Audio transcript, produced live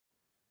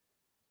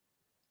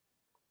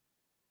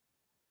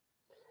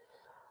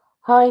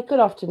Hi, good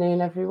afternoon,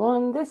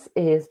 everyone. This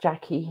is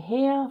Jackie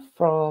here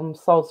from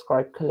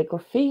Soulscribe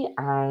Calligraphy,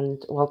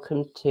 and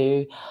welcome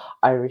to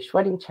Irish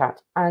Wedding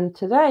Chat. And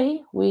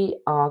today we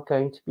are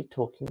going to be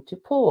talking to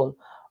Paul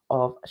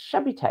of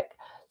Subbytech.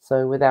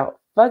 So without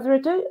further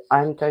ado,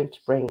 I'm going to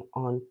bring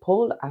on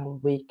Paul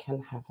and we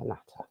can have a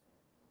natter.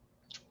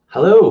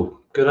 Hello,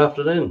 good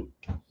afternoon.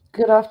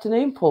 Good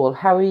afternoon, Paul.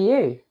 How are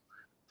you?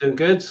 Doing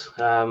good.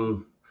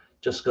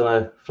 Just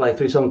gonna fly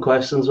through some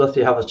questions with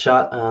you, have a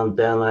chat, and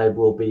then I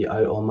will be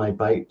out on my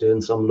bike doing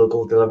some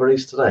local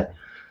deliveries today.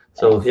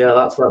 So Excellent.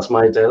 yeah, that's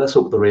my day. Let's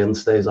hope the rain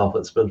stays off.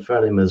 It's been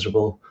fairly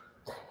miserable.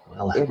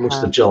 Well, It most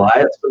of has. July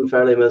it's been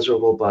fairly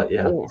miserable, but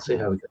yeah, It we'll see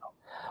has. how we go.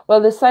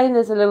 Well, they're saying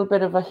there's a little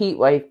bit of a heat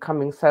wave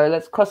coming, so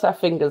let's cross our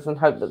fingers and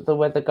hope that the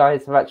weather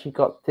guys have actually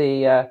got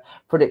the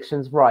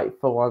predictions right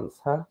for once,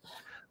 huh?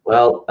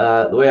 Well,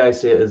 the way I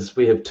see it is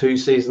we have two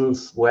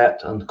seasons,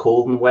 wet and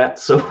cold and wet.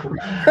 So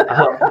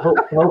I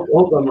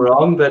hope I'm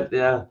wrong, but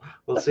yeah,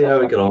 we'll see how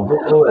we get on.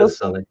 Hope Well, it's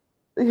sunny.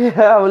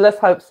 yeah, well, let's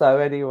hope so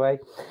anyway.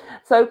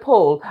 So,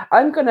 Paul,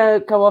 I'm going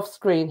to go off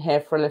screen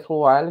here for a little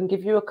while and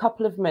give you a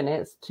couple of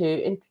minutes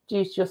to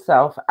introduce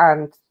yourself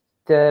and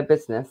the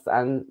business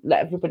and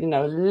let everybody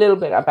know a little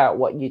bit about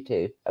what you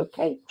do.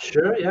 Okay?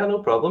 Sure, yeah,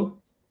 no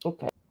problem.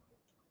 Okay.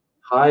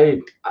 Hi,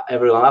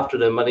 everyone.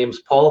 Afternoon. My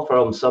name's Paul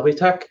from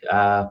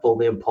Subbytech, full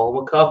name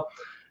Paul McCaw.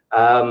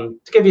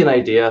 To give you an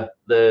idea,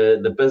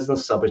 the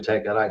business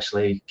Subbytech that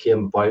actually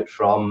came about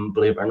from,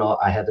 believe it or not,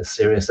 I had a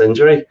serious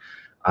injury.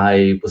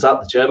 I was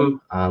at the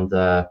gym and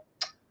I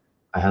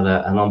had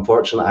an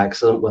unfortunate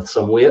accident with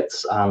some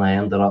weights, and I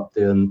ended up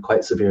doing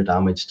quite severe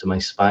damage to my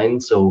spine.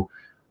 So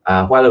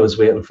while I was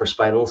waiting for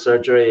spinal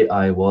surgery,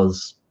 I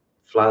was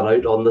flat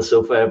out on the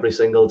sofa every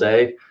single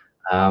day.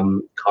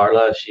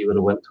 Carla, she would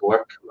have went to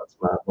work. That's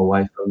my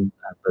wife and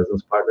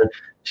business partner.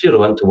 She would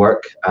have went to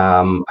work.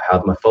 I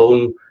had my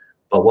phone,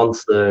 but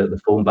once the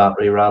phone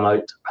battery ran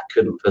out, I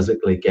couldn't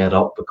physically get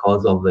up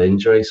because of the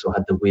injury. So I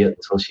had to wait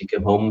until she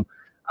came home,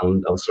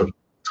 and I was sort of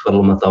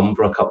twiddling my thumb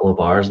for a couple of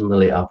hours in the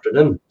late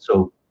afternoon.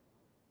 So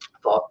I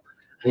thought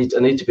I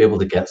need to be able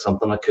to get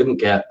something. I couldn't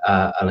get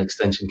an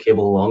extension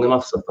cable long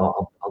enough, so I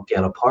thought I'll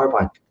get a power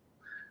bank.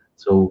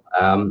 So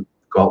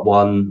got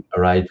one,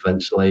 arrived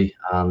eventually,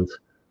 and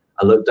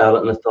I looked at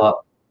it and I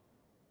thought,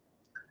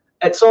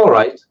 it's all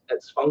right,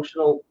 it's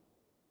functional,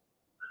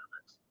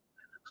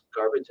 it's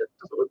garbage, it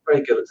doesn't look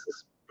very good, it's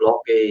this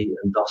blocky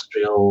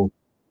industrial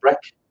brick.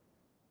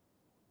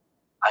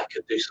 I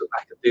could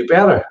do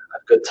better.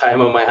 I've got time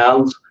on my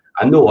hands.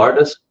 I'm no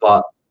artist,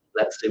 but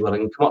let's see what I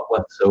can come up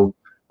with. So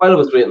while I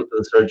was waiting for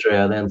the surgery,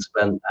 I then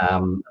spent a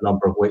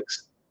number of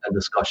weeks in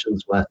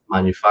discussions with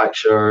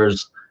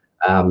manufacturers,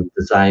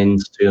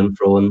 designs to and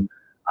fro,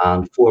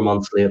 and 4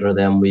 months later,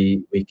 then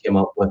we came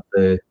up with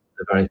the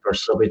very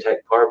first Subbytech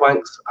power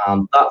banks,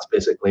 and that's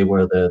basically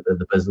where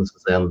the business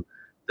has then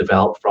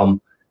developed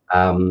from.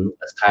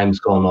 As time's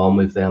gone on,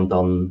 we've then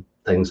done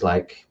things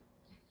like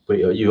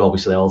you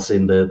obviously all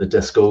seen the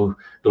disco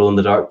glow in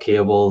the dark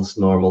cables,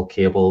 normal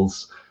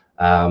cables.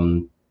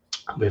 Um,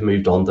 we've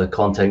moved on to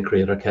content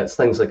creator kits,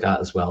 things like that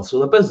as well. So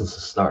the business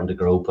is starting to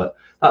grow, but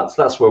that's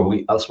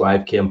where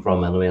I've came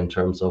from anyway in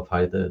terms of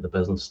how the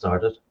business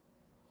started.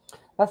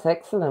 That's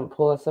excellent,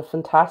 Paul. It's a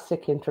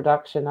fantastic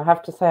introduction. I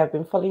have to say, I've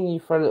been following you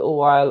for a little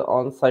while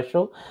on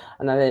social,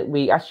 and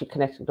we actually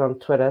connected on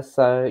Twitter.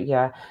 So,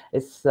 yeah,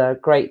 it's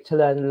great to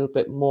learn a little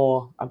bit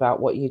more about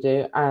what you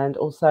do and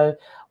also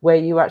where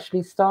you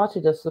actually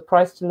started. I was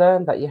surprised to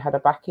learn that you had a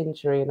back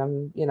injury, and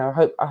I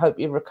hope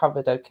you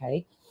recovered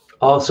okay.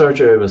 Oh,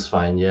 surgery was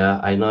fine. Yeah,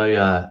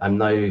 I'm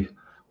now.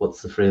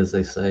 What's the phrase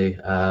they say?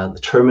 The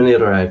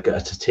Terminator. I've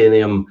got a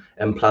titanium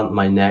implant in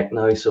my neck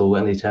now, so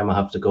anytime I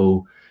have to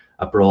go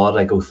abroad,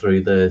 I go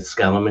through the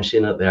scanning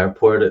machine at the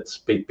airport. It's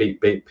beep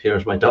beep beep.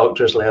 Here's my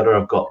doctor's letter.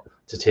 I've got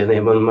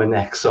titanium in my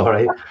neck.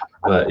 Sorry,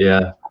 but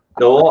yeah,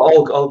 no,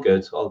 all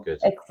good, all good.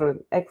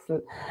 Excellent,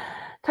 excellent.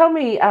 Tell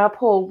me,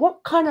 Paul,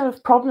 what kind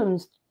of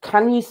problems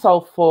can you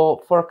solve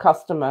for a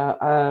customer?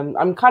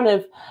 I'm kind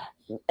of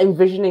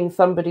envisioning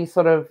somebody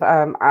sort of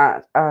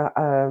at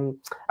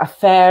a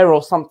fair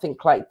or something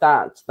like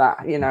that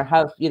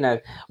have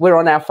we're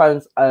on our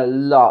phones a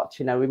lot,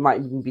 we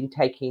might even be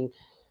taking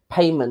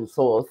payments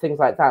or things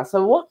like that.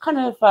 So what kind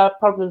of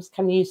problems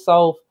can you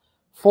solve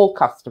for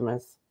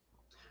customers?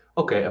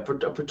 Okay, if we're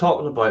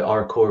talking about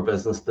our core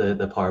business,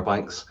 the power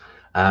banks,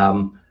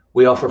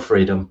 we offer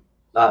freedom.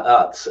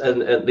 That's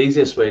and the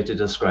easiest way to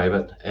describe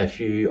it. If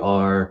you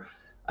are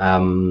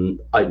out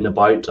and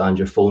about and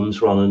your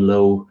phone's running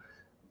low,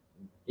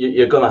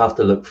 you're going to have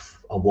to look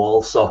a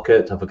wall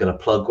socket. Have I got a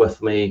plug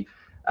with me?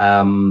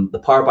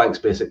 The power bank's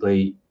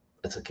basically,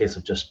 it's a case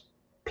of just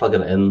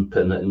plugging it in,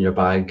 putting it in your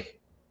bag,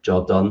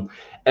 job done.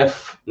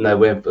 If now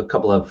we have a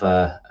couple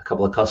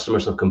of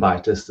customers have come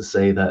back to us to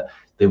say that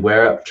they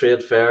were at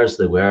trade fairs,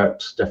 they were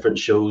at different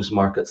shows,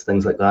 markets,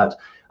 things like that,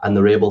 and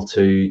they're able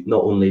to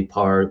not only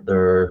power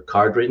their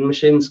card reading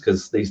machines,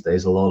 because these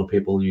days a lot of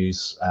people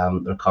use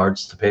their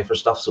cards to pay for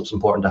stuff, so it's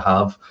important to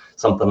have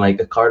something like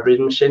a card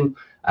reading machine.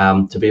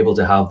 To be able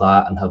to have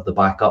that and have the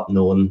backup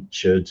knowing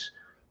should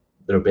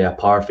there be a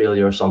power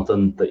failure or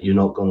something that you're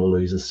not going to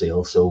lose a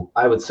sale. So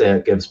I would say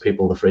it gives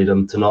people the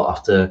freedom to not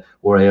have to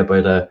worry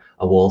about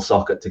a wall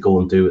socket to go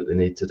and do what they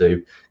need to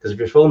do. Because if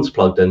your phone's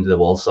plugged into the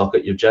wall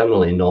socket, you're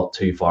generally not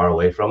too far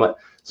away from it.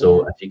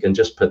 So if you can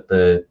just put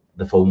the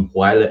phone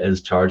while it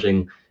is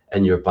charging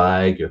in your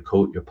bag, your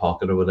coat, your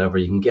pocket, or whatever,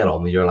 you can get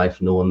on with your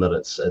life knowing that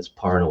it's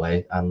powering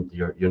away and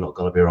you're not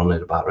going to be running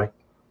out of battery.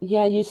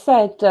 Yeah, you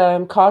said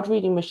card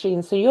reading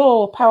machine. So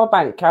your power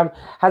bank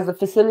has the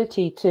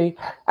facility to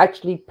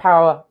actually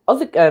power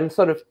other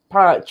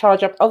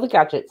charge up other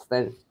gadgets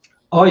then.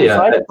 Oh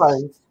yeah,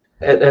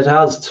 it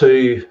has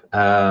two.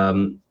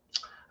 I'm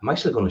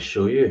actually going to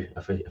show you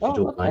if you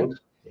don't mind.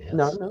 Yes.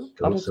 No,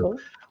 not at all.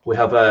 We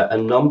have a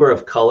number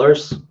of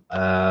colors.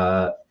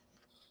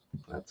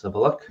 Let's have a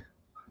look.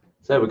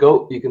 So there we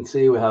go. You can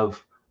see we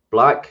have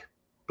black,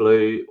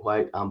 blue,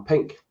 white, and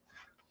pink.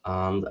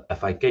 And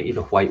if I get you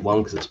the white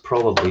one, because it's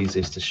probably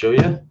easiest to show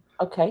you.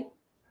 Okay.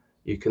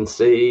 You can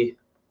see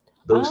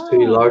those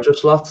two larger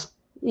slots.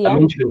 Yeah. That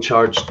means you can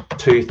charge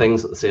two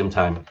things at the same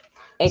time.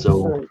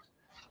 Excellent. So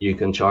you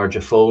can charge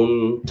a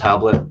phone,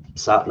 tablet,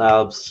 sat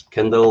navs,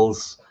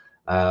 Kindles,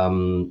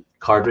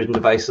 card reading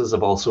devices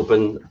have also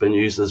been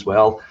used as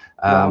well.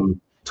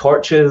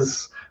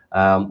 Torches.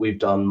 We've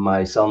done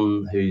my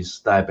son who's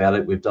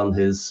diabetic. We've done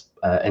his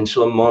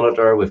insulin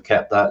monitor. We've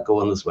kept that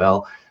going as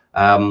well.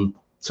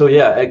 So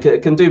yeah,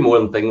 it can do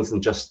more things than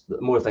just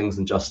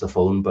a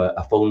phone, but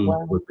a phone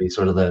would be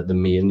sort of the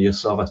main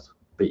use of it.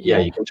 But yeah,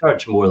 you can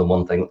charge more than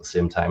one thing at the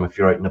same time if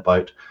you're out and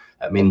about.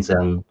 It means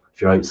then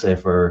if you're out, say,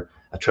 for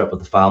a trip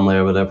with the family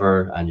or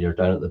whatever, and you're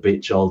down at the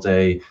beach all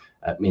day,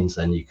 it means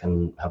then you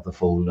can have the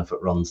phone if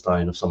it runs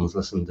down, if someone's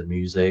listening to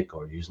music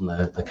or using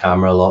the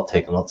camera a lot,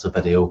 taking lots of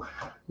video,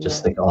 just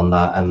stick it on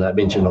that, and that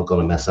means you're not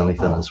going to miss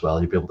anything as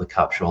well. You'll be able to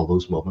capture all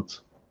those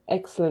moments.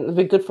 Excellent. It'd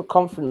be good for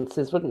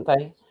conferences, wouldn't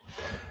they?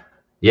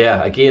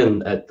 Yeah,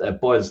 again, it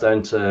boils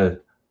down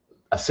to,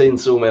 I've seen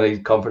so many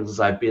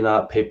conferences I've been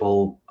at,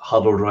 people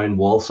huddled around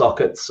wall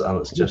sockets, and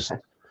it's just,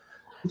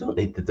 you don't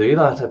need to do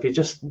that. If you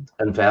just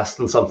invest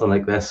in something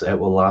like this, it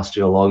will last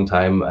you a long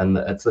time, and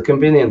it's the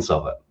convenience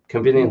of it,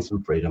 convenience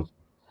and freedom.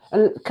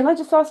 And can I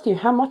just ask you,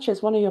 how much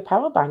is one of your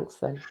power banks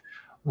then?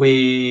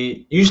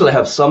 We usually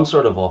have some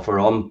sort of offer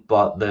on,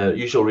 but the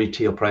usual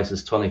retail price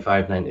is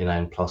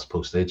 $25.99 plus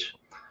postage.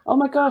 Oh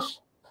my gosh,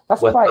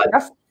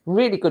 that's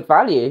really good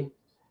value.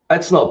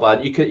 It's not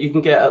bad. You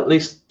can get at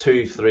least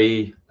 2,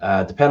 3,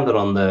 depending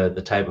on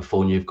the type of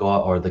phone you've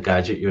got or the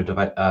gadget you've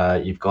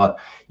got.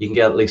 You can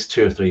get at least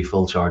 2 or 3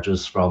 full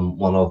charges from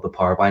one of the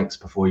power banks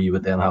before you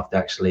would then have to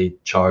actually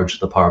charge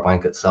the power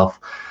bank itself.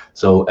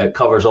 So it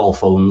covers all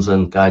phones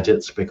and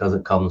gadgets because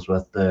it comes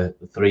with the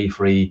 3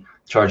 free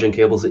charging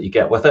cables that you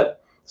get with it.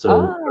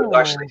 So there's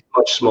actually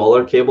much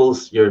smaller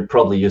cables. You're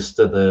probably used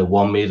to the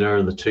 1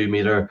 meter, the 2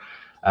 meter.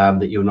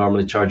 That you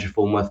normally charge your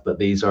phone with, but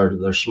they're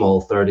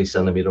small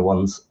 30-centimeter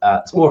ones.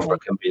 It's more for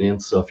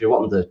convenience. So if you're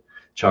wanting to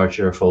charge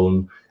your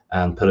phone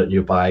and put it in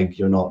your bag,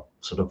 you're not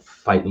sort of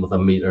fighting with a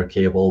meter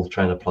cable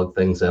trying to plug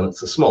things in.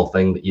 It's a small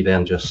thing that you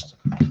then just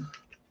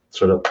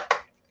sort of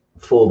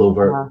fold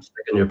over,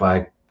 stick in your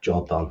bag,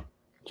 job done.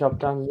 Job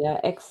done. Yeah,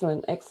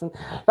 excellent.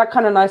 That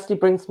kind of nicely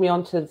brings me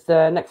on to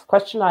the next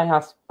question I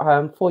have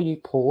for you,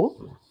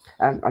 Paul.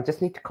 I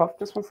just need to cough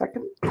just 1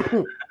 second.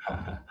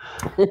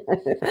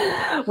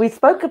 We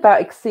spoke about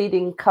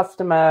exceeding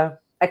customer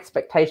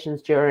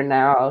expectations during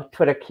our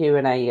Twitter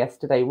Q&A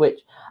yesterday, which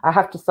I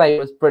have to say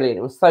was brilliant.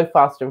 It was so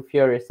fast and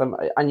furious,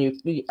 and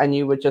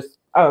you were just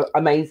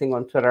amazing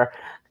on Twitter.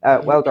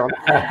 Well done.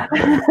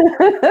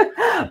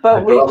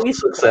 But we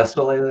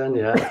successfully then,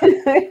 yeah.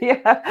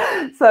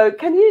 Yeah. So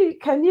can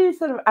you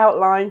sort of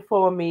outline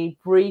for me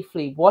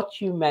briefly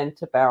what you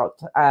meant about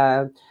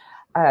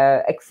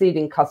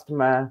exceeding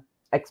customer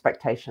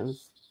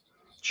expectations?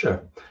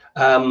 Sure.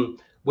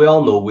 We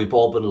all know we've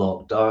all been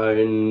locked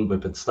down. We've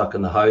been stuck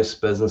in the house.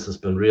 Business has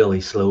been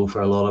really slow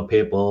for a lot of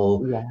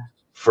people. Yeah.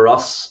 For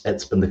us,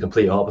 it's been the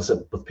complete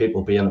opposite. With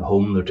people being at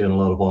home, they're doing a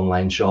lot of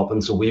online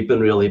shopping. So we've been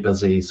really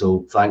busy.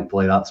 So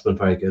thankfully, that's been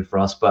very good for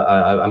us. But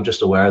I'm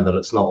just aware that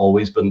it's not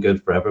always been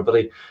good for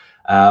everybody.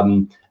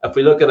 If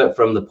we look at it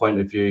from the point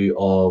of view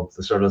of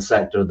the sort of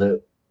sector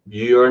that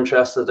you're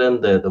interested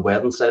in, the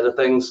wedding side of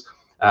things,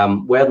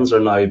 weddings are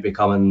now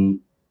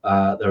becoming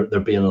they're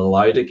being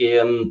allowed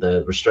again.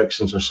 The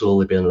restrictions are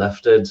slowly being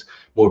lifted.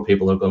 More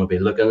people are going to be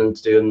looking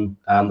into doing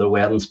their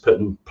weddings,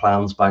 putting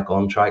plans back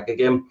on track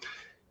again.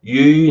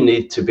 You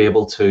need to be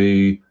able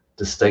to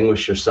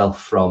distinguish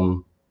yourself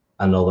from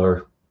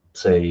another,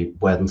 say,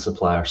 wedding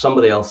supplier,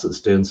 somebody else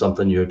that's doing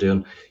something you're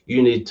doing.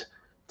 You need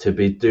to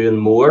be doing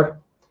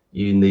more.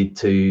 You need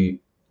to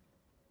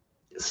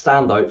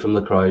stand out from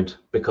the crowd,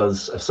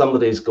 because if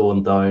somebody's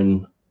going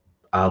down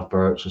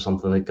adverts or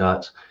something like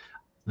that,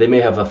 they may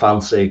have a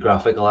fancy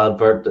graphical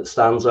advert that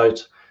stands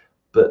out,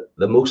 but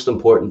the most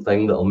important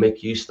thing that will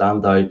make you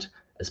stand out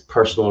is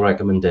personal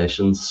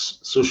recommendations,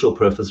 social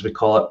proof as we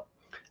call it.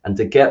 And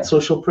to get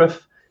social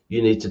proof,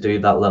 you need to do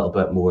that little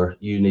bit more.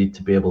 You need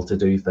to be able to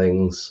do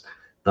things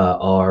that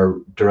are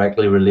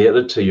directly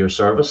related to your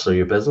service or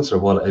your business or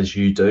what it is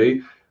you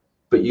do,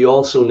 but you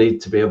also need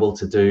to be able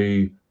to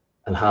do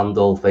and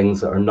handle things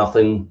that are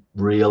nothing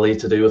really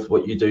to do with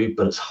what you do,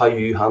 but it's how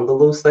you handle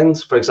those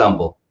things. For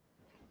example,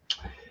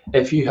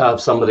 if you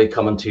have somebody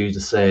coming to you to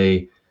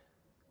say,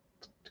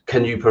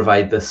 can you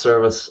provide this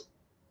service,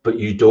 but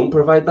you don't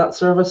provide that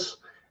service,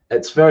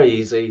 it's very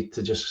easy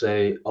to just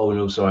say, oh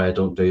no, sorry, I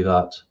don't do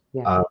that.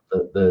 Yeah.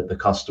 The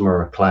customer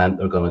or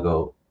client are going to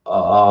go,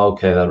 oh,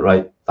 okay, then,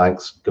 right,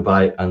 thanks,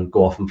 goodbye, and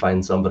go off and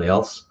find somebody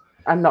else.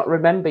 And not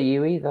remember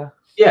you either.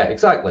 Yeah,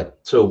 exactly.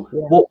 So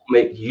Yeah. what will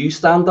make you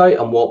stand out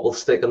and what will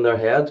stick in their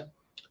head?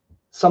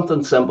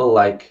 Something simple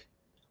like,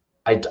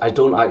 I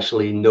don't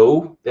actually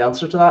know the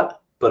answer to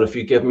that, but if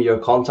you give me your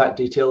contact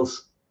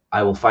details,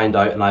 I will find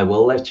out and I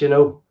will let you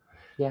know.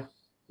 Yeah.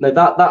 Now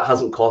that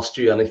hasn't cost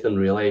you anything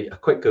really. A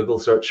quick Google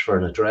search for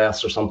an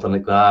address or something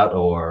like that,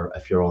 or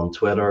if you're on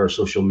Twitter or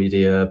social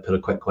media, put a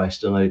quick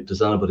question out.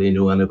 Does anybody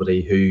know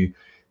anybody who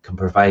can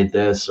provide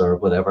this or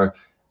whatever?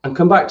 And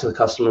come back to the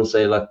customer and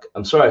say, look,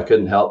 I'm sorry I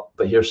couldn't help,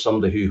 but here's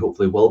somebody who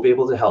hopefully will be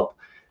able to help.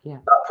 Yeah.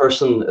 That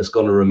person is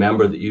going to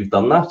remember that you've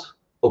done that.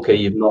 Okay,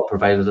 you've not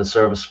provided a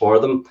service for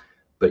them,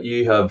 but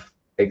you have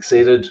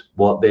exceeded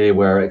what they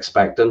were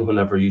expecting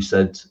whenever you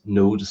said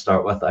no to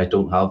start with. I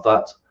don't have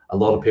that. A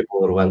lot of people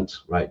would have went,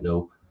 right,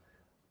 no.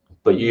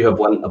 But you have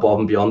went above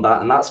and beyond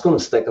that, and that's going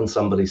to stick in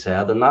somebody's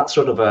head. And that's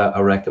sort of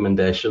a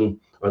recommendation,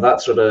 or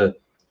that sort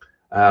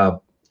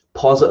of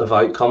positive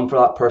outcome for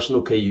that person.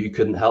 Okay, you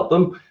couldn't help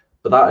them,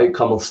 but that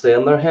outcome will stay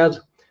in their head.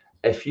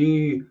 If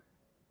you,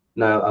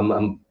 now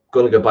I'm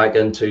going to go back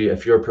into,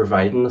 if you're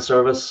providing a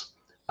service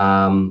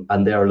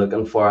and they're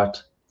looking for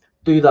it,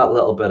 do that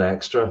little bit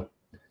extra.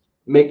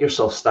 Make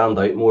yourself stand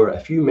out more.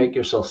 If you make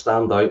yourself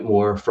stand out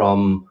more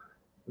from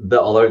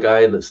the other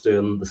guy that's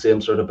doing the same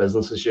sort of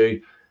business as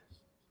you,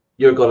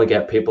 you're going to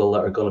get people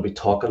that are going to be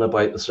talking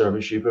about the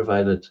service you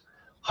provided,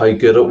 how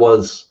good it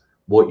was,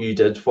 what you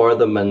did for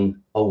them, and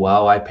oh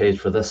wow, I paid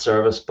for this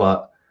service,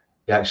 but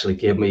you actually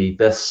gave me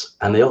this,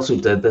 and they also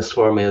did this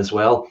for me as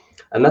well.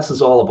 And this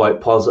is all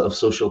about positive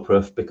social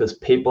proof, because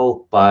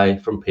people buy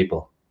from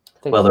people,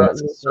 whether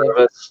it's a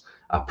service,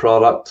 a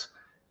product.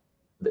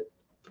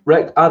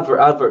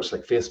 Adverts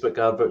like Facebook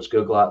adverts,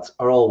 Google ads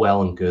are all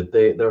well and good.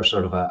 They're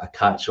sort of a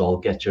catch-all,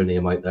 get your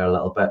name out there a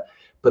little bit.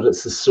 But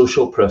it's the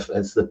social proof.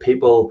 It's the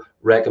people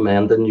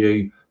recommending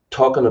you,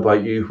 talking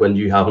about you when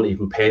you haven't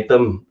even paid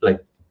them.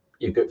 Like,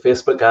 you've got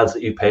Facebook ads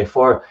that you pay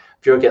for.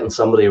 If you're getting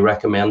somebody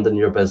recommending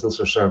your business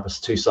or service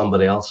to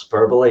somebody else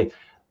verbally,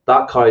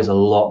 that carries a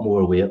lot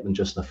more weight than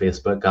just a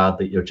Facebook ad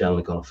that you're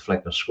generally going to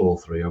flick or scroll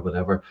through or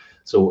whatever.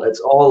 So it's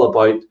all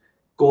about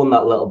going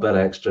that little bit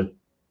extra,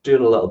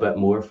 doing a little bit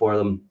more for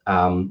them.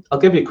 I'll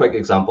give you a quick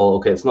example.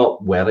 Okay, it's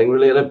not wedding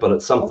related, but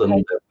it's something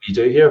that we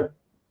do here.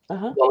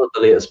 One of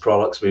the latest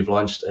products we've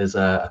launched is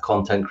a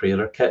content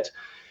creator kit.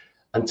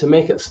 And to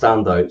make it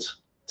stand out,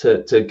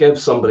 to give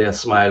somebody a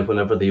smile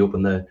whenever they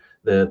open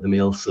the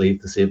mail sleeve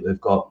to see what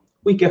they've got,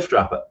 we gift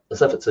wrap it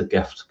as if it's a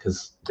gift,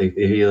 because they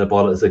either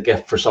bought it as a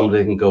gift for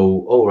somebody and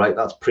go, oh, right,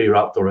 that's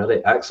pre-wrapped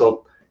already. Excellent.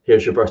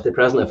 Here's your birthday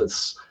present. If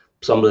it's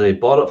somebody they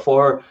bought it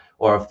for,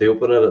 or if they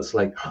open it, it's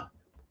like,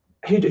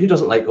 who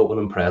doesn't like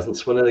opening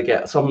presents when they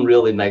get something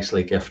really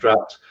nicely gift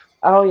wrapped?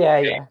 Oh yeah,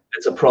 yeah.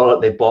 It's a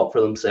product they bought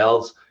for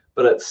themselves,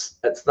 but it's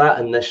that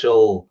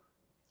initial,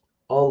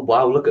 oh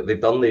wow, look at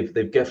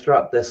they've gift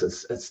wrapped this.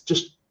 It's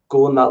just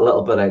going that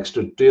little bit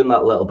extra, doing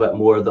that little bit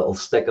more that'll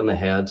stick in the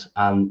head.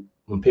 And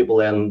when people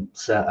then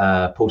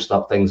post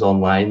up things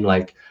online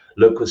like,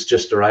 look what's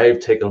just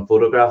arrived, taking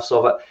photographs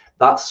of it,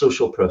 that's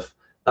social proof.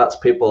 That's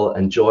people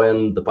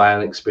enjoying the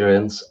buying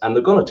experience, and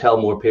they're going to tell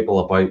more people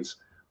about,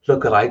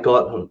 look what I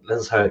got,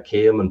 this is how it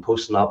came, and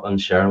posting up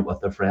and sharing it with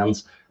their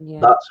friends.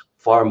 That's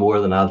far more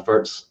than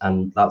adverts,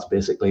 and that's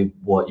basically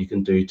what you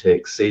can do to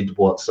exceed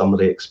what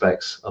somebody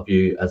expects of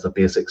you as a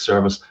basic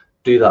service.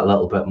 Do that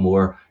little bit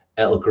more,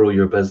 it'll grow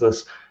your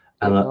business,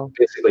 and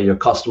basically your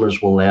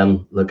customers will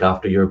then look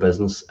after your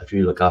business if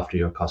you look after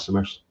your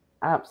customers.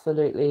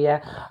 Absolutely,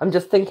 yeah. I'm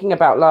just thinking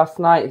about last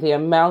night, the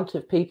amount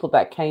of people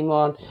that came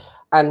on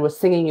and were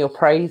singing your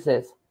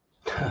praises.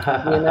 You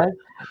know,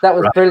 that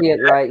was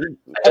brilliant. Like,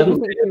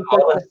 everything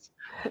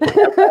I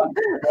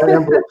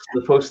remember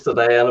the post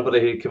today. Anybody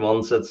who came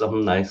on said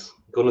something nice.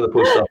 Going to the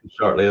post office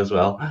shortly as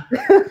well.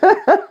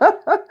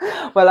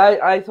 Well,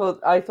 I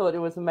thought it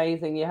was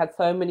amazing. You had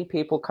so many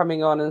people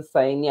coming on and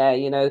saying, yeah,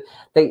 you know,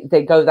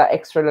 they go that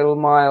extra little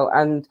mile,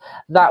 and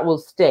that will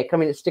stick. I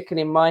mean, it's sticking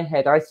in my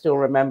head. I still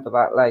remember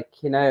that, like,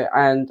 you know.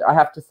 And I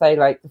have to say,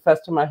 like, the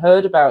first time I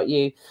heard about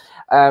you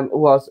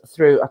was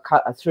through a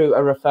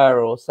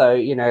referral. So,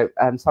 you know,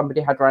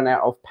 somebody had run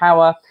out of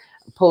power,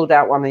 pulled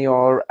out one of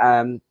your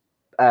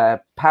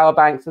power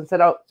banks and said,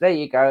 oh, there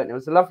you go. And it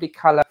was a lovely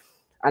color,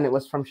 and it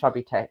was from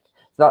Subbytech.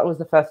 So that was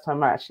the first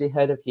time I actually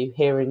heard of you,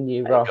 hearing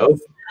you, Ross.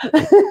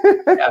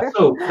 Yeah,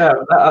 so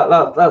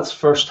that's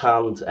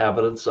first-hand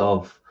evidence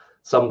of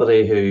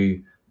somebody who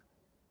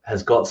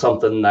has got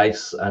something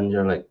nice, and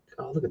you're like,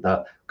 oh, look at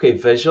that. Okay,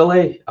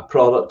 visually, a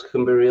product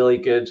can be really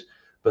good,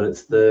 but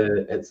it's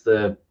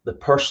the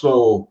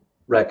personal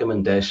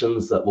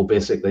recommendations that will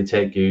basically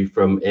take you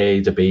from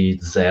A to B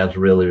to Z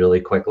really,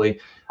 really quickly.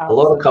 A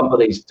lot of Absolutely.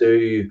 companies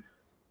do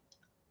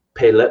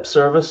pay lip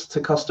service to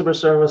customer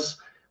service,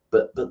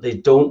 but they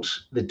don't.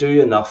 They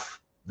do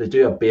enough. They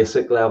do a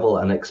basic level,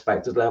 an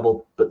expected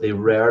level, but they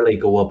rarely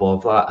go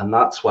above that, and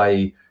that's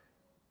why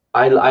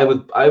I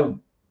would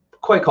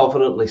quite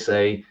confidently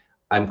say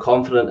I'm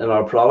confident in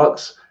our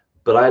products,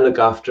 but I look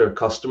after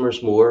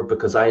customers more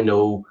because I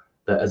know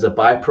that as a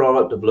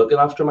byproduct of looking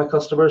after my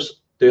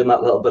customers, doing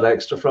that little bit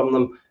extra from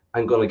them,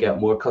 I'm going to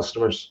get more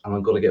customers and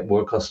I'm going to get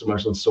more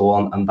customers and so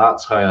on. And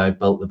that's how I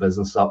built the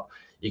business up.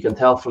 You can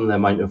tell from the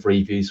amount of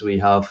reviews we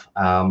have.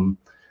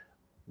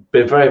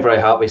 Been very, very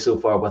happy so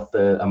far with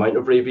the amount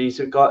of reviews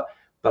we've got.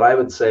 But I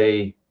would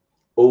say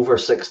over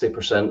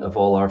 60% of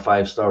all our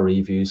 5-star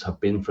reviews have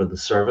been for the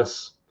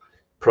service.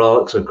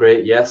 Products are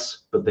great, yes,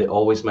 but they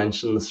always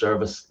mention the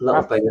service.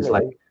 Little things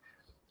like Absolutely.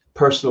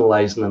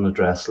 personalizing an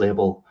address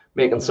label,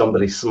 making Yeah.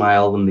 somebody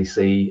smile when they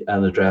see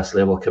an address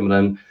label coming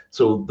in.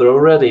 So they're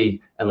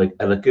already in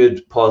a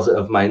good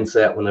positive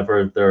mindset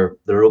whenever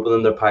they're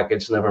opening their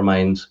package, never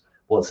mind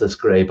what's this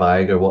grey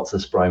bag or what's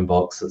this brown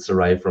box that's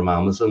arrived from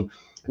Amazon.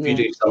 If you Yeah.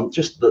 do some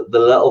just the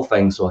little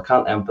things, so I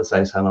can't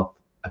emphasize enough,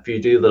 if you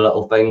do the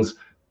little things,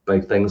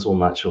 big things will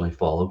naturally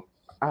follow.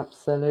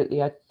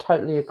 Absolutely. I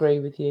totally agree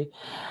with you.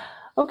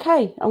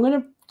 Okay, I'm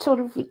going to sort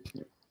of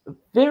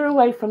veer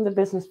away from the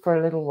business for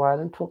a little while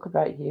and talk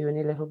about you and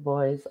your little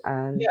boys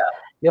and Yeah.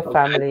 your Okay.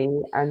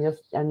 family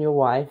and your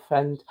wife.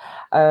 And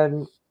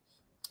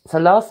so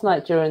last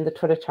night during the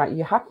Twitter chat,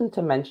 you happened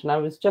to mention, I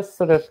was just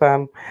sort of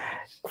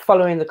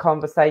following the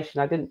conversation.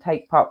 I didn't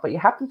take part, but you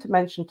happened to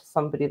mention to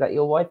somebody that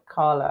your wife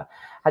Carla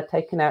had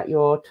taken out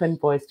your twin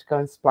boys to go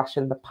and splash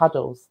in the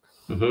puddles.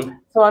 Mm-hmm.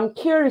 So I'm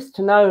curious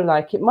to know,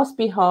 like, it must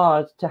be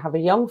hard to have a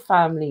young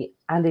family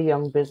and a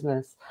young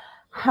business.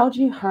 How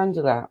do you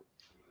handle that?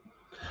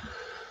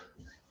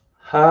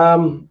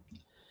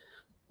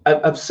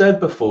 I've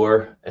said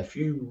before, if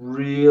you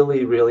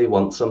really, really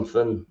want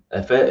something,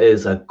 if it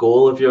is a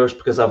goal of yours,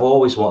 because I've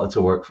always wanted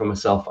to work for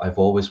myself, I've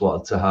always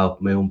wanted to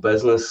have my own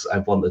business,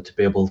 I've wanted to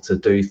be able to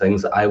do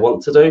things that I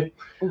want to do.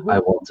 I Mm-hmm.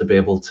 want to be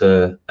able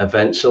to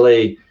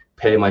eventually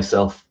pay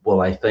myself what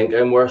I think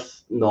I'm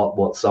worth, not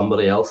what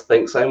somebody else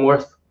thinks I'm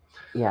worth.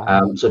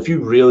 Yeah. So if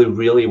you really,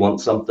 really want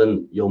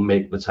something, you'll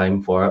make the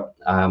time for it.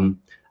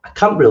 I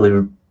can't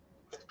really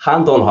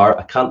hand on heart,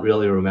 I can't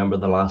really remember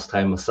the last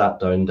time I sat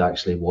down to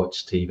actually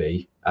watch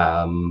TV.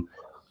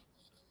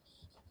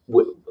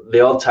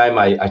 The odd time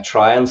I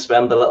try and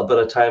spend a little bit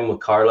of time with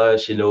Carla.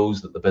 She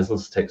knows that the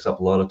business takes up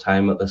a lot of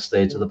time at this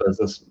stage of the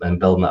business and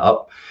building it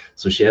up.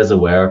 So she is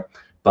aware,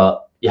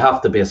 but you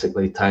have to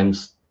basically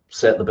times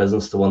set the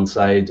business to one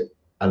side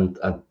and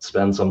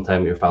spend some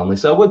time with your family.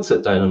 So I would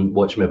sit down and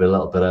watch maybe a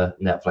little bit of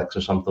Netflix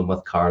or something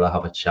with Carla,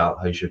 have a chat.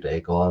 How's your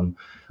day going?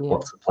 Yeah.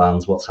 What's the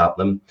plans? What's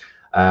happening?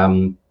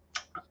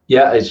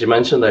 Yeah, as you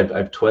mentioned,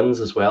 I've twins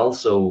as well.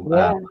 So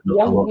Yeah.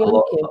 Young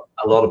kids.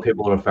 a lot of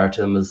people refer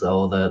to them as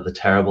the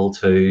terrible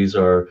twos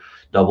or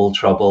double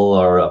trouble,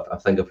 or I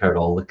think I've heard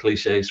all the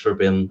cliches for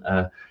being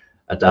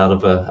a dad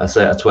of a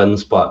set of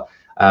twins. But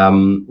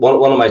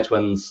one of my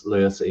twins,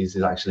 Lewis,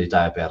 he's actually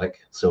diabetic,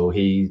 so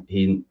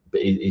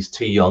he's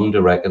too young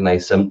to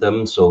recognize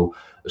symptoms. So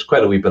there's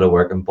quite a wee bit of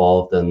work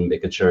involved in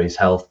making sure he's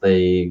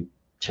healthy,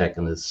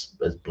 checking his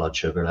blood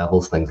sugar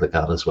levels, things like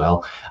that as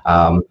well.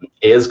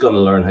 He is going to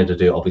learn how to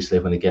do it obviously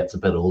when he gets a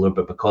bit older,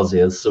 but because he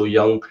is so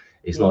young,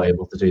 he's not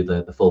able to do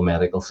the full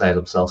medical side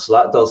himself. So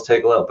that does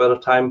take a little bit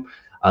of time.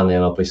 And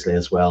then obviously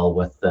as well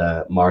with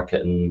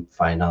marketing,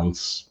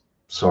 finance,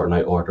 sorting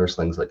out orders,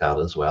 things like that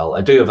as well.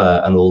 I do have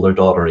an older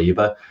daughter,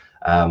 Eva.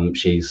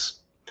 She's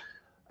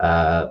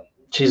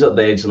she's at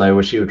the age now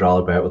where she would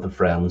rather be out with her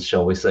friends,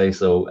 shall we say.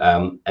 So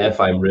if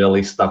I'm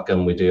really stuck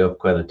and we do have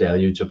quite a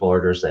deluge of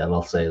orders, then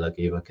I'll say, look,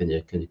 Eva, can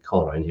you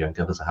call around here and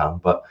give us a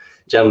hand? But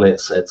generally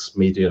it's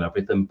me doing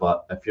everything.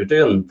 But if you're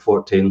doing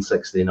 14,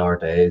 16-hour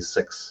days,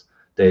 6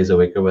 days a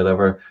week or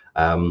whatever,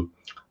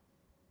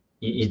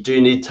 you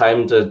do need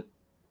time to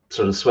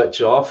sort of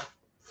switch off,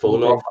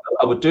 phone off.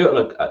 I would do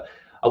it on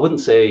I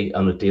wouldn't say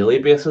on a daily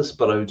basis,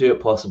 but I would do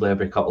it possibly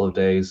every couple of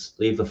days,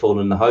 leave the phone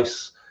in the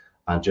house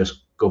and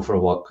just go for a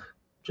walk.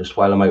 Just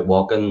while I'm out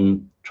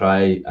walking,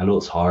 I know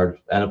it's hard.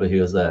 Anybody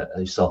who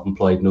is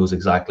self-employed knows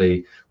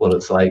exactly what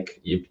it's like.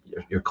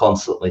 You're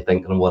constantly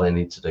thinking of what I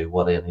need to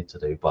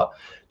do, but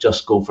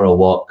just go for a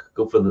walk,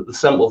 go for the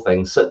simple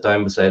things, sit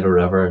down beside a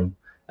river and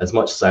as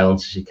much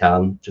silence as you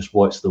can, just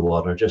watch the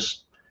water,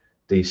 just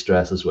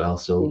de-stress as well.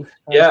 So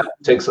yeah,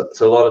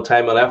 it's a lot of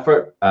time and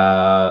effort,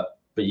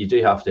 but you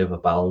do have to have a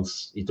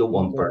balance. You don't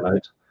want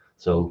burnout.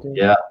 So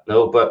yeah,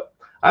 no, but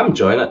I'm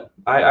enjoying it.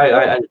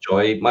 I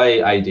enjoy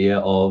my idea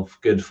of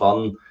good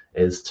fun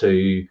is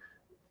to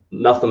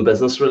nothing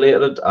business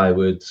related. I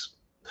would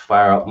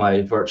fire up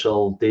my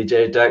virtual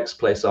DJ decks,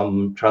 play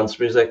some trance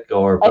music,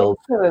 or build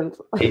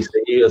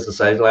PC as a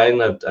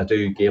sideline. I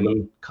do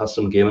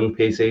custom gaming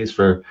PCs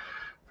for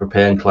for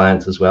paying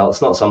clients as well.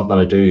 It's not something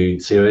I do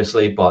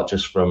seriously, but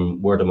just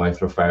from word of mouth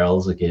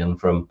referrals, again,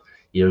 from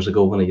years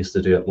ago when I used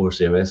to do it more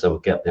serious, I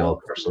would get the odd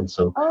person.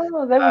 So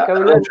oh, there we go. We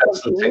I'm learned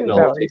interested in something new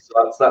about technology, it.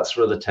 so that's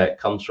where the tech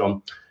comes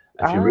from.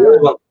 If you Ah,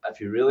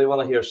 really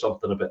want to hear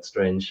something a bit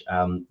strange,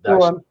 the go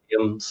actual on.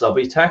 name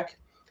Subbytech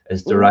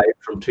is Mm. derived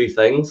from two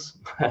things.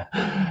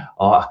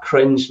 Oh, I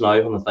cringe now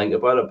when I think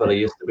about it, but I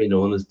used to be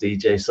known as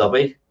DJ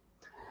Subby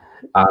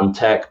and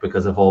tech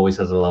because I've always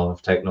had a love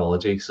of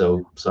technology.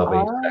 So Subby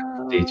Tech,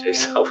 DJ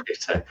Ah, Subby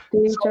Tech. So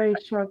DJ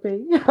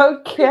Shabby. DJ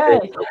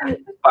Okay.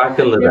 Subby, back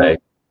in the day.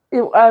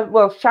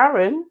 Well,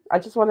 Sharon, I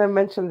just want to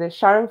mention this.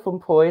 Sharon from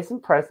Poise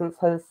and Presence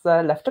has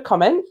left a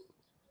comment.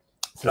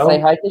 So say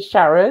Oh, hi to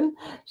Sharon.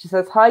 She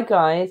says, "Hi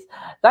guys,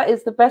 that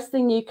is the best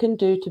thing you can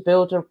do to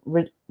build a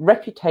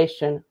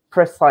reputation."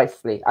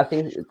 Precisely. I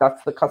think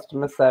that's the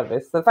customer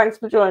service. So thanks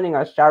for joining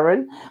us,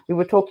 Sharon. We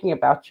were talking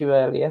about you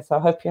earlier, so I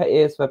hope your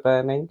ears were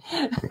burning.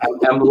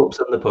 envelopes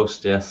in the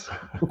post, yes.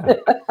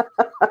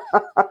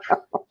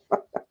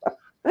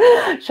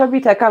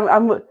 Shabby Tech,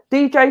 I'm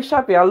DJ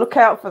Shabby. I'll look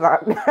out for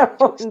that now.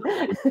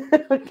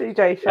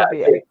 DJ Shabby,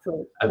 Yeah,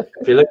 excellent.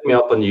 if you look me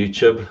up on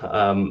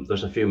YouTube,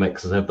 there's a few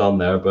mixes I've done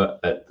there,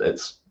 but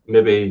it's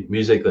maybe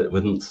music that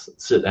wouldn't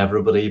suit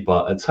everybody,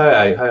 but it's how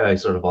I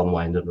sort of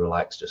unwind and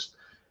relax. Just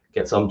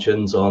get some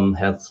tunes on,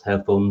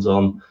 headphones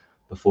on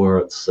before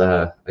it's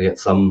I get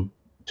some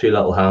two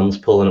little hands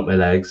pulling at my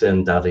legs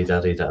and daddy,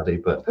 daddy, daddy.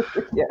 But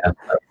Yeah, at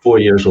 4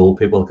 years old,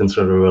 people can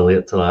sort of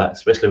relate to that,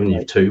 especially when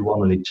you've two,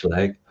 one on each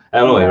leg.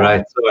 Anyway, yeah.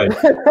 right. Sorry.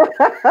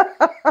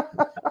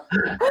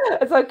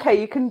 It's okay.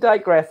 You can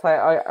digress.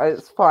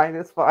 It's fine.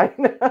 It's fine.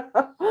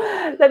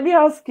 Let me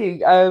ask you,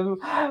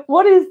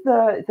 what is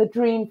the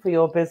dream for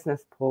your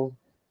business, Paul?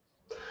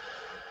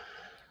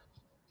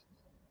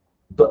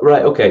 But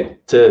right, okay.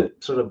 To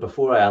sort of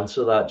before I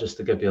answer that, just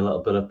to give you a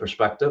little bit of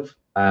perspective.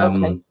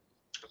 Okay.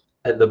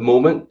 At the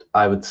moment,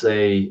 I would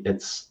say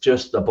it's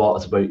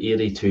about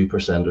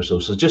 82% or so.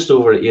 So just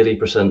over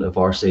 80% of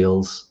our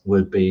sales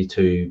would be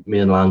to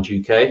mainland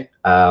UK.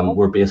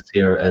 We're based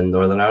here in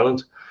Northern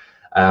Ireland.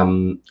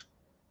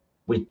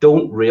 We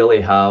don't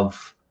really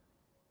have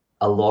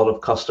a lot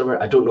of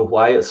customer. I don't know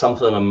why. It's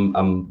something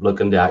I'm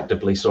looking to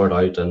actively sort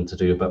out and to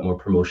do a bit more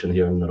promotion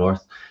here in the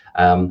north.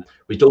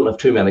 We don't have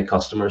too many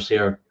customers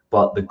here,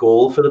 but the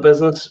goal for the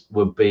business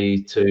would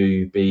be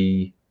to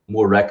be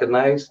more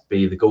recognized,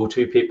 be the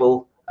go-to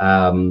people.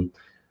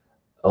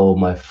 Oh,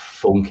 my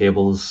phone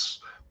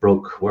cable's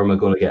broke. Where am I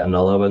going to get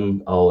another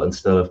one? Oh,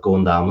 instead of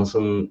going to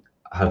Amazon,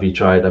 have you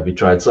tried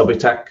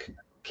Subbytech?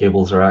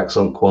 Cables are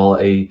excellent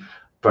quality,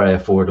 very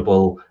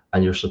affordable,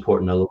 and you're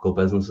supporting a local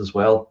business as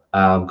well.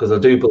 Because I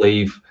do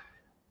believe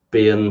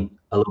being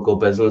a local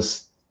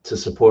business to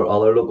support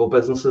other local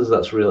businesses,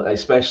 that's real,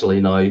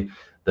 especially now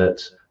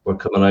that we're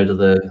coming out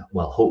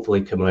of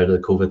hopefully coming out of the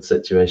COVID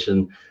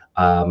situation.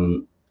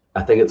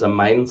 I think it's a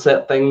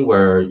mindset thing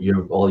where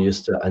you're all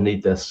used to, I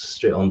need this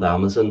straight on to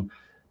Amazon.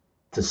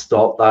 To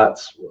stop that,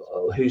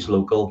 who's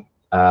local?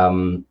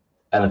 And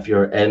if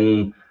you're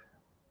in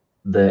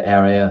the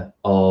area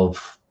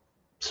of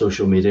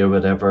social media or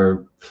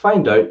whatever,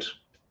 find out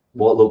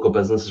what local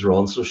businesses are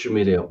on social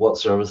media, what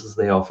services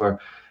they offer,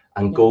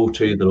 and go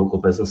to the local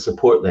business,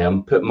 support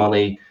them, put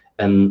money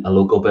in a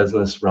local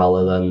business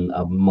rather than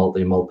a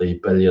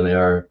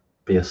multi-billionaire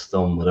based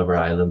on whatever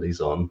island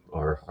he's on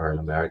or in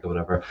America,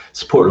 whatever.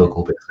 Support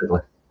local, basically.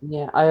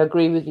 Yeah, I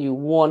agree with you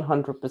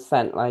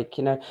 100%. Like,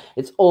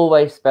 it's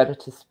always better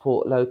to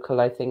support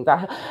local. I think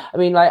that, I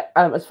mean, like,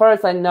 as far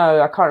as I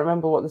know, I can't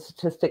remember what the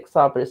statistics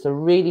are, but it's a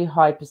really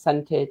high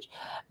percentage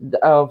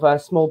of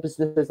small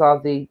businesses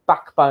are the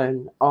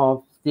backbone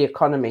of the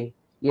economy.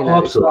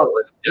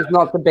 Absolutely. It's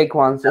not the big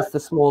ones, it's the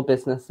small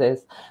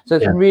businesses. So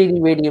it's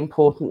really, really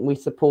important we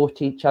support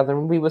each other.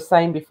 And we were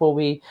saying before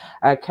we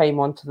came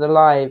onto the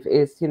live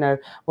is,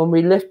 when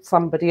we lift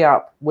somebody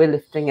up, we're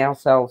lifting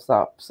ourselves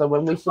up. So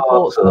when we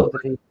support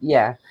somebody,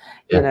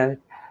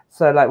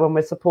 so like when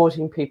we're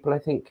supporting people, I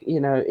think,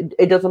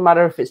 it doesn't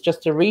matter if it's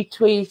just a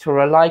retweet or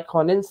a like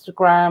on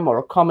Instagram or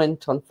a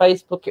comment on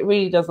Facebook. It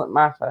really doesn't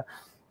matter.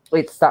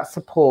 It's that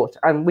support,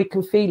 and we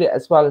can feel it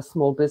as well as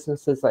small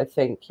businesses, I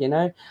think,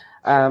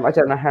 I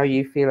don't know how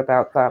you feel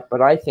about that, but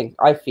I think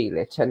I feel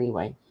it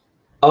anyway.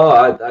 Oh,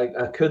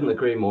 I couldn't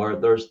agree more.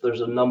 There's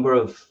a number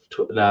of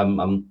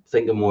I'm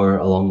thinking more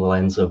along the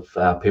lines of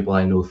people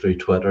I know through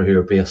Twitter who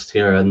are based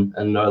here in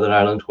Northern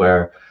Ireland,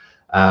 where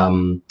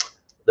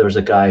there's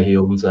a guy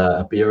who owns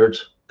a beard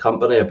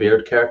company, a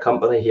beard care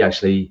company.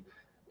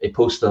 He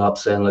posted up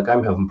saying, "Look,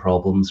 I'm having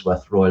problems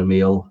with Royal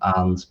Mail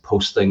and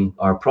posting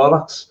our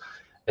products.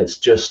 It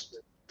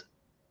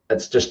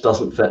just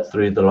doesn't fit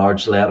through the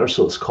large letter,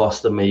 so it's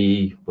costing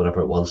me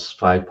whatever it was,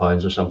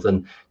 £5 or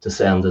something to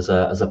send as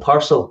a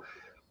parcel."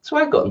 So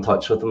I got in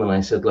touch with him and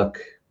I said, "Look,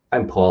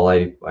 I'm Paul.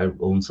 I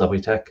own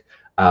Subbytech.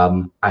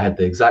 I had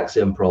the exact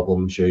same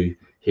problem as you.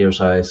 Here's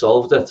how I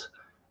solved it."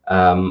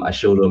 I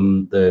showed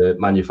him the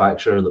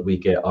manufacturer that we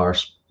get our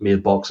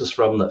made boxes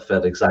from that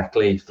fit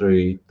exactly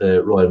through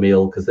the Royal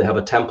Mail, because they have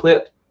a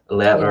template, a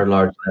letter,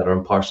 large letter,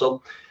 and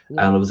parcel.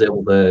 Yeah. And I was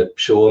able to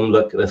show him,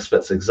 look, this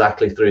fits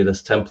exactly through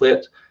this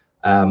template.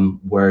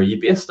 Where are you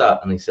based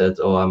at? And he said,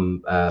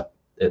 oh,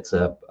 it's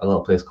a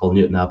little place called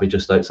Newton Abbey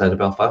just outside of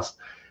Belfast.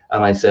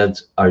 And I said,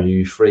 are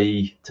you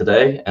free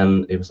today?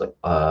 And he was like,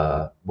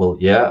 well,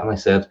 yeah. And I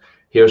said,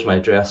 here's my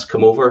address,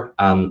 come over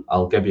and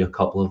I'll give you a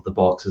couple of the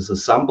boxes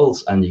as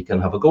samples and you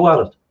can have a go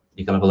at it.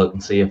 You can have a look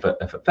and see if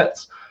it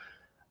fits.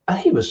 And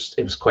he was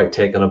quite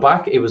taken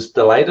aback. He was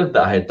delighted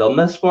that I had done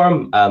this for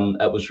him.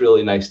 And it was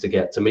really nice to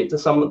get to meet to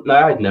someone.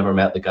 Now, I'd never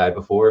met the guy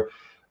before,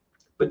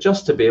 but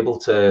just to be able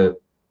to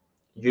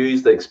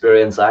use the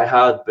experience I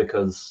had,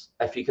 because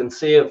if you can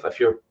save, if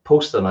you're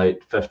posting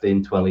out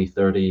 15, 20,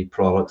 30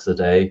 products a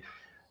day,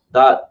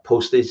 that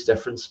postage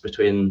difference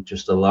between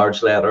just a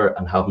large letter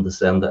and having to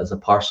send it as a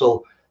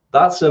parcel,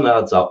 that soon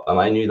adds up. And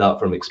I knew that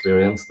from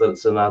experience, that it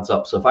soon adds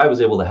up. So if I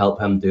was able to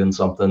help him doing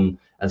something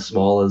as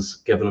small as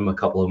giving him a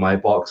couple of my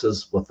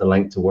boxes with the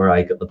link to where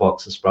I get the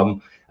boxes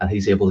from, and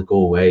he's able to go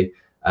away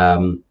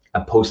and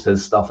post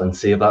his stuff and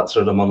save that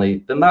sort of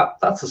money, then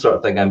that's the sort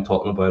of thing I'm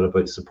talking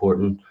about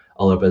supporting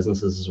other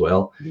businesses as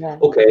well. Yeah.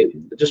 Okay,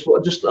 just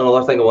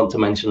another thing I want to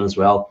mention as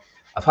well.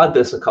 I've had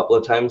this a couple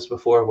of times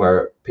before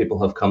where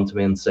people have come to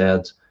me and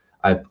said,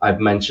 I've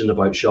mentioned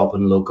about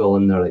shopping local,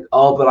 and they're like,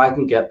 oh, but I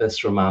can get this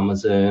from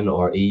Amazon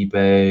or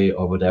eBay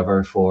or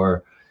whatever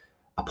for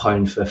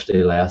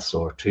 £1.50 less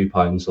or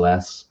 £2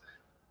 less.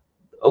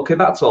 Okay,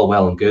 that's all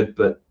well and good,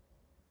 but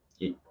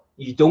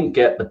you don't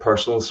get the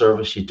personal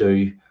service you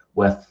do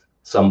with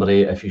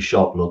somebody if you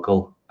shop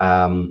local.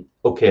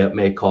 Okay, it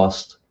may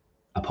cost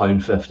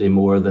 £1.50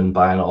 more than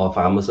buying it off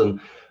Amazon,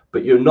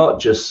 but you're not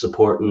just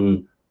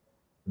supporting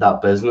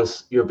that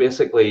business, you're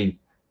basically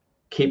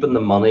keeping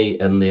the money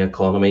in the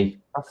economy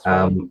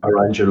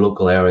around your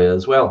local area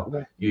as well.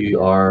 Yeah.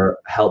 You are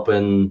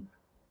helping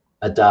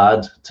a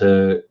dad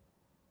to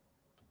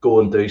go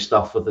and do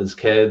stuff with his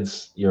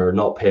kids. You're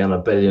not paying a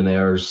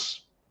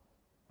billionaire's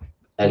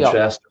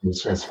interest on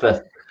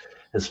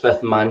his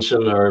fifth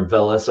mansion or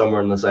villa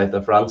somewhere in the south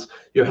of France.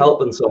 You're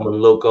helping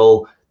someone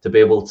local to be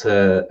able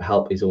to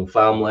help his own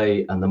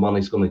family, and the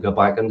money's going to go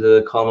back into the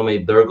economy.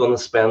 They're going to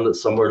spend it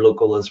somewhere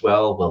local as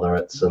well, whether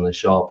it's in a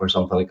shop or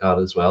something like that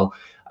as well.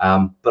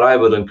 But I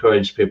would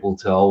encourage people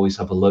to always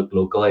have a look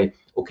locally.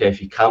 Okay,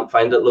 if you can't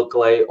find it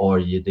locally, or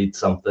you need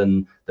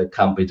something that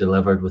can't be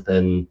delivered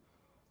within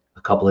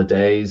a couple of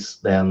days,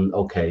 then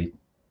okay,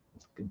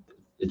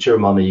 it's your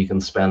money, you can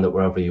spend it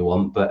wherever you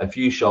want. But if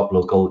you shop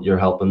local, you're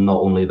helping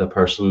not only the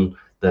person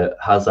that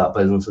has that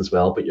business as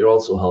well, but you're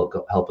also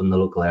helping the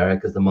local area,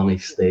 because the money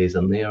stays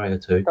in the area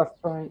too. That's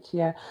right,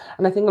 yeah.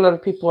 And I think a lot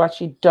of people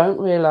actually don't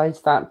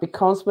realize that,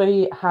 because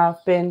we're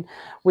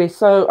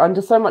so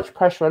under so much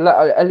pressure,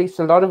 at least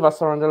a lot of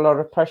us are under a lot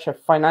of pressure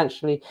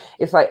financially.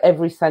 It's like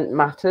every cent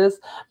matters.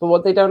 But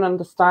what they don't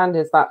understand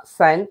is that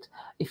cent,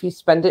 if you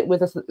spend it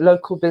with a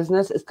local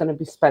business, it's going to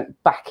be spent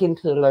back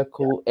into the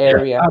local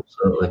area. Yeah,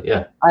 absolutely,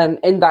 yeah. And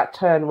in that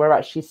turn, we're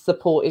actually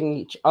supporting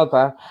each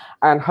other,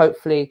 and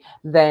hopefully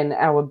then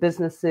our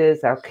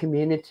businesses, our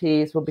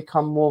communities will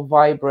become more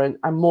vibrant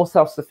and more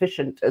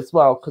self-sufficient as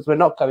well, because we're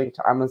not going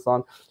to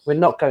Amazon, we're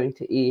not going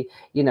to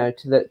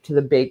to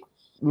the big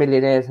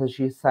millionaires, as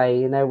you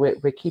say.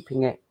 We're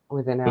keeping it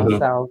within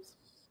ourselves.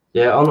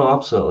 Yeah, oh no,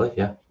 absolutely,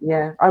 yeah.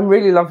 Yeah, I'm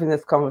really loving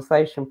this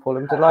conversation, Paul.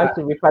 I'm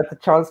delighted we've had the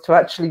chance to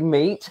actually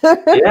meet.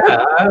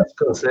 Yeah, I was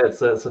going to say,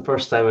 it's the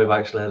first time we've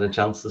actually had a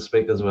chance to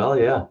speak as well,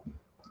 yeah.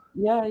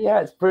 Yeah,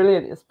 it's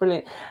brilliant. It's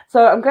brilliant.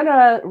 So I'm going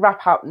to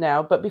wrap up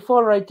now, but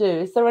before I do,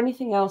 is there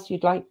anything else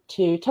you'd like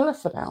to tell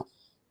us about?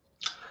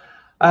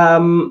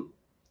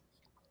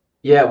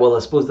 Yeah, well, I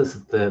suppose this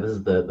is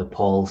the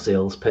Paul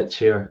sales pitch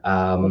here.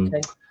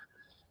 Okay.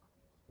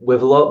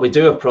 We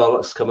do have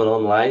products coming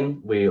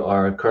online. We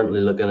are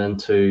currently looking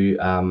into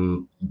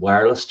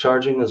wireless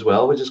charging as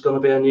well, which is going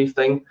to be a new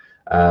thing.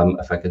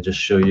 If I could just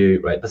show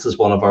you, right, this is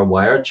one of our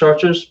wired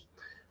chargers.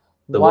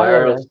 The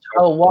wireless.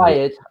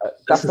 Wired.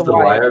 This is the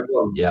wired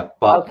one, yeah.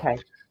 But okay.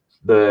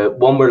 The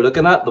one we're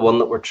looking at, the one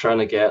that we're trying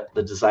to get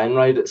the design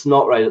right, it's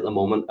not right at the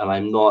moment, and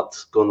I'm not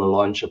going to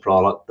launch a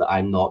product that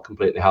I'm not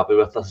completely happy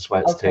with. This is why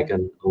it's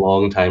taken a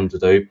long time to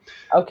do.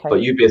 Okay.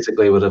 But you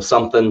basically would have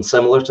something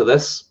similar to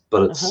this,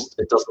 but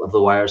it doesn't have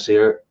the wires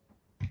here.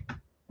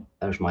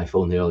 There's my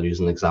phone here. I'll use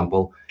an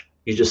example.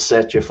 You just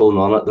set your phone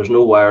on it. There's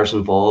no wires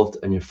involved,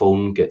 and your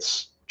phone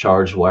gets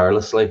charged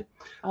wirelessly.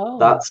 Oh.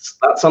 That's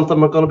something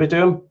we're going to be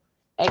doing.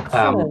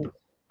 Excellent.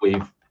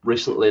 We've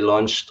recently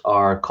launched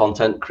our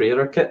content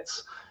creator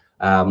kits.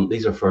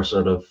 These are for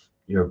sort of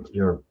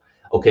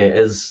it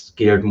is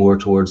geared more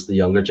towards the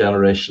younger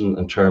generation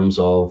in terms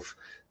of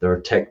their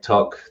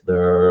TikTok,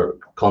 their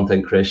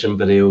content creation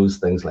videos,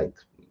 things like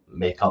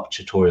makeup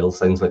tutorials,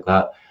 things like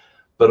that.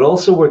 But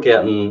also we're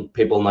getting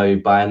people now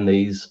buying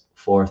these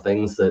for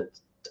things that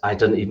I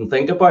didn't even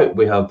think about.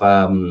 We have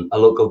a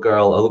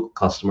local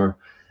customer,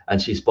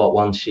 and she's bought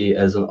one. She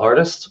is an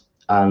artist,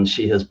 and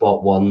she has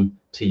bought one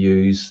to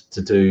use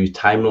to do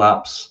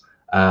time-lapse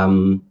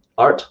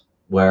art,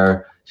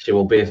 where she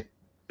will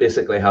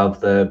basically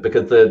have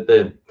because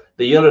the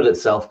unit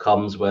itself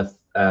comes with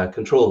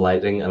control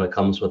lighting, and it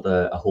comes with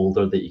a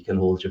holder that you can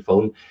hold your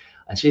phone.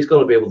 And she's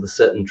going to be able to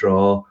sit and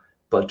draw,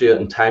 but do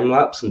it in time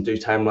lapse and do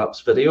time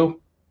lapse video.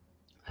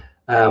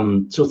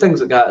 So things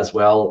like that, as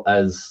well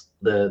as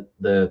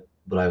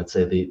what I would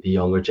say the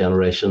younger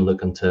generation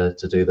looking to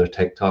do their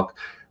TikTok.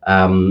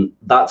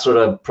 That sort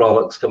of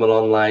products coming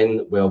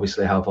online. We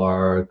obviously have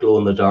our glow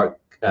in the dark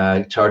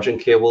charging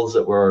cables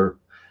that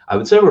I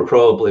would say we're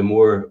probably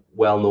more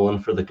well known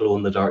for the glow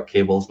in the dark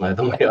cables now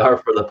than we are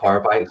for the power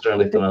banks or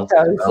anything else.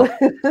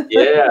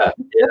 Yeah.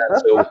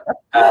 So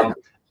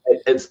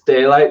it's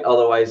daylight.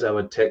 Otherwise, I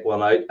would take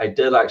one out. I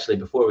did actually,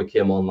 before we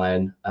came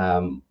online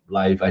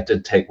live, I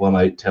did take one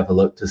out to have a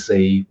look to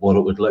see what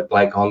it would look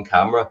like on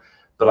camera.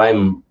 But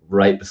I'm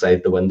right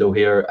beside the window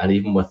here, and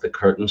even with the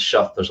curtains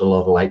shut, there's a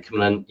lot of light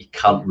coming in. You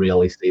can't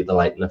really see the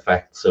lighting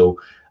effect. So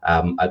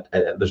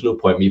there's no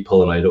point me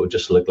pulling out. It would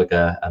just look like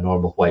a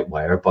normal white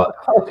wire. But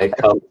it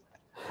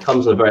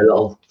comes in a very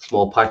little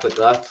small pack like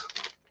that,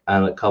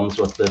 and it comes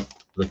with the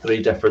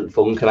 3 different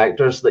phone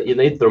connectors that you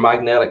need. They're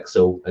magnetic,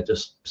 so it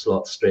just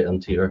slots straight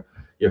into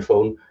your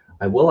phone.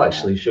 I will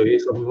actually show you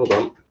something. Hold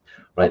on.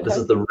 Right, okay. This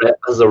is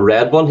the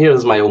red one here. This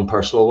is my own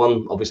personal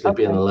one. Obviously,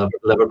 being a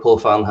Liverpool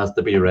fan has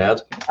to be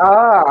red.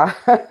 Ah,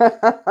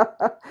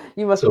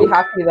 you must be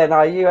happy then,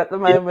 are you, at the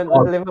moment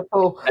with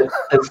Liverpool?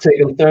 It's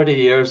taken 30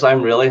 years.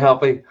 I'm really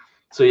happy.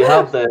 So you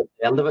have the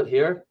end of it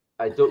here.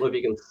 I don't know if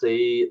you can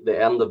see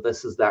the end of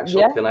this is the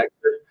actual connector.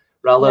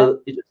 Rather,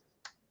 it just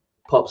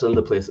pops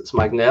into place. It's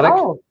magnetic.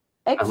 Oh,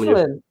 excellent. And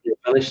when you're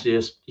finished,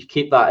 you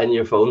keep that in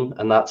your phone,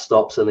 and that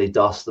stops any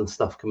dust and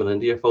stuff coming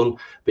into your phone.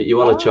 But you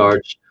want to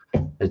charge.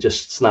 It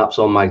just snaps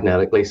on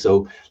magnetically.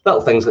 So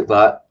little things like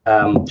that,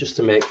 just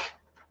to make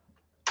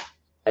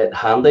it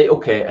handy.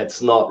 Okay,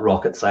 it's not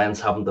rocket science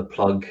having to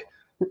plug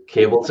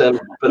cables in,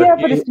 but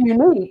it's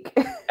unique.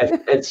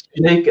 It's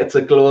unique. It's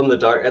a glow in the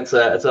dark. It's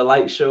a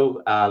light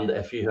show, and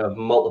if you have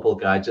multiple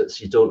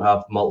gadgets, you don't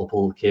have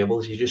multiple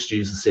cables. You just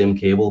use the same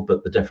cable,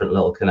 but the different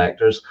little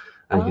connectors,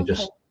 and you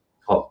just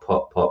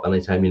pop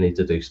anytime you need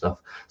to do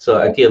stuff.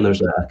 So again,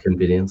 there's a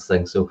convenience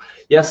thing. So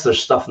yes,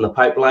 there's stuff in the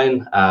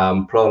pipeline,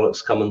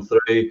 products coming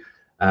through,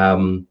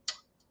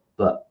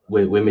 but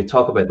we may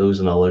talk about those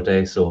another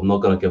day, so I'm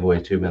not going to give away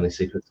too many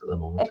secrets at the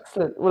moment.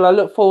 Excellent. Well, I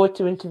look forward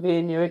to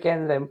interviewing you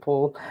again then,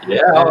 Paul.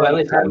 Yeah,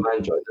 anytime. I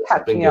enjoyed it.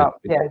 Catching up.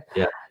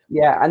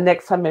 Yeah, and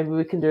next time maybe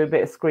we can do a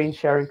bit of screen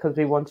sharing, because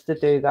we wanted to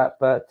do that,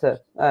 but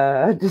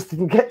just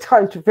didn't get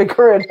time to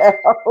figure it out.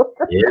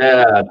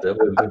 Yeah,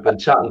 we've been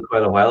chatting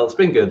quite a while. It's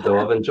been good though.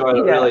 I've enjoyed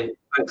it really.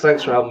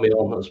 Thanks for having me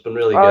on. It's been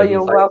really good. Oh,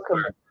 you're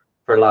welcome.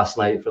 For last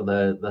night, for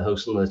the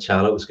hosting of the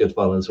chat, it was good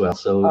fun as well.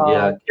 So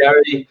yeah,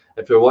 Gary,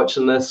 if you're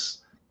watching this,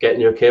 getting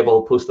your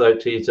cable posted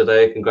out to you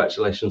today.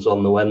 Congratulations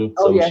on the win.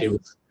 So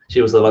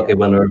she was the lucky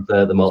winner of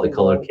the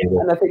multicolored cable.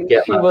 And I think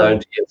getting that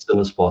down to you as soon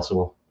as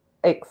possible.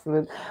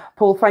 Excellent.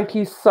 Paul, thank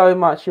you so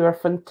much. You're a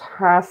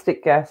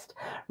fantastic guest.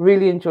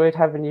 Really enjoyed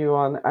having you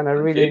on, and I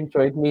really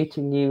enjoyed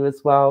meeting you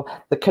as well.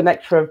 The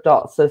connector of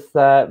dots, as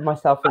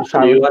myself and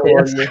Sharon call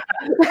you.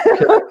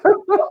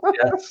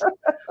 Yes.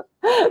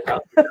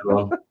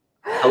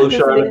 Hello,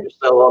 Sharon, if you're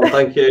still on.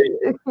 Thank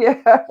you.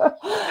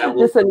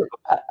 Listen,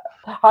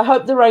 I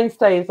hope the rain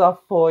stays off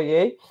for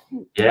you.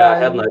 Yeah, I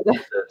have now to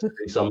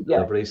do some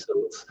deliveries, so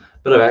it's a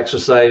bit of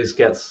exercise,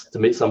 gets to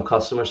meet some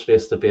customers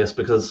face to face,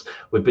 because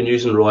we've been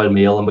using Royal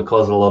Mail, and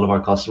because a lot of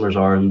our customers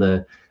are in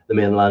the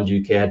mainland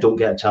UK, I don't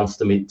get a chance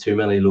to meet too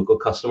many local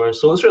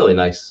customers. So it's really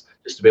nice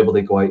just to be able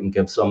to go out and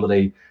give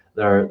somebody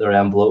their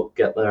envelope,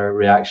 get their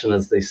reaction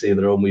as they see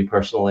their own wee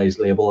personalised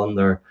label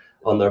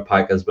on their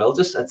pack as well.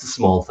 Just it's the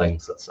small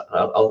things.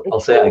 I'll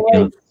say it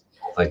again.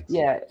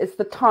 Yeah, it's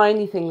the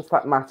tiny things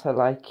that matter.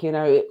 Like, you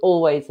know, it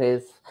always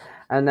is.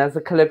 And as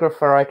a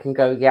calligrapher, I can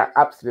go, yeah,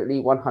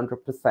 absolutely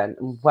 100%.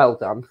 Well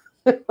done.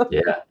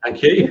 Yeah,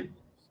 thank you.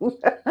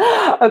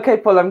 Okay,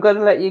 Paul, I'm going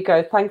to let you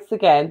go. Thanks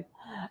again,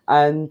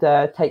 and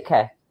take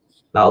care.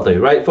 That'll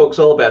do. Right, folks,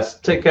 all the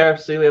best. Take care.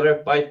 See you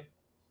later. Bye.